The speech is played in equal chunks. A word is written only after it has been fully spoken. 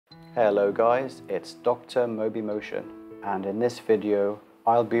Hello guys, it's Dr. Moby Motion, and in this video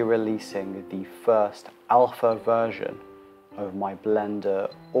I'll be releasing the first alpha version of my Blender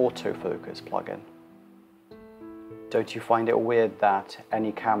autofocus plugin. Don't you find it weird that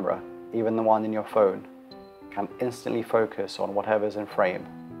any camera, even the one in your phone, can instantly focus on whatever's in frame,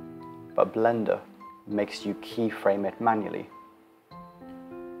 but Blender makes you keyframe it manually?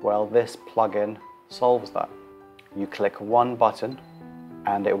 Well, this plugin solves that. You click one button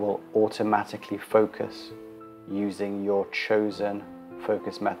and it will automatically focus using your chosen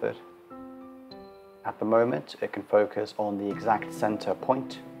focus method. At the moment, it can focus on the exact center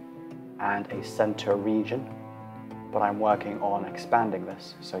point and a center region, but I'm working on expanding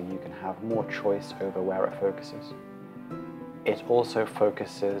this so you can have more choice over where it focuses. It also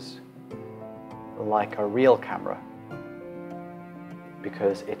focuses like a real camera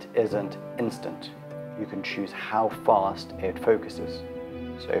because it isn't instant. You can choose how fast it focuses.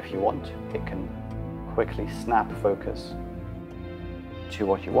 So if you want, it can quickly snap focus to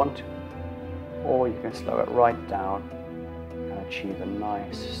what you want, or you can slow it right down and achieve a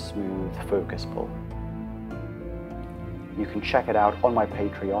nice, smooth focus pull. You can check it out on my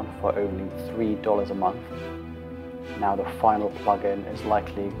Patreon for only $3 a month. Now the final plugin is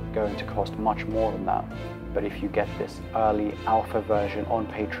likely going to cost much more than that, but if you get this early alpha version on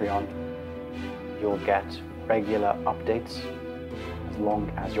Patreon, you'll get regular updates as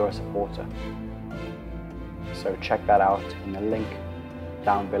long as you're a supporter. So check that out in the link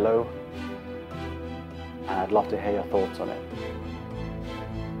down below, and I'd love to hear your thoughts on it.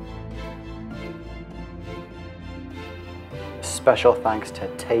 Special thanks to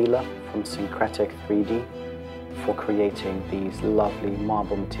Taylor from Syncretic 3D for creating these lovely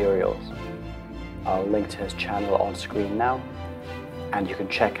marble materials. I'll link to his channel on screen now, and you can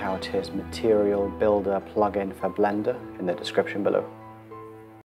check out his Material Builder plugin for Blender in the description below.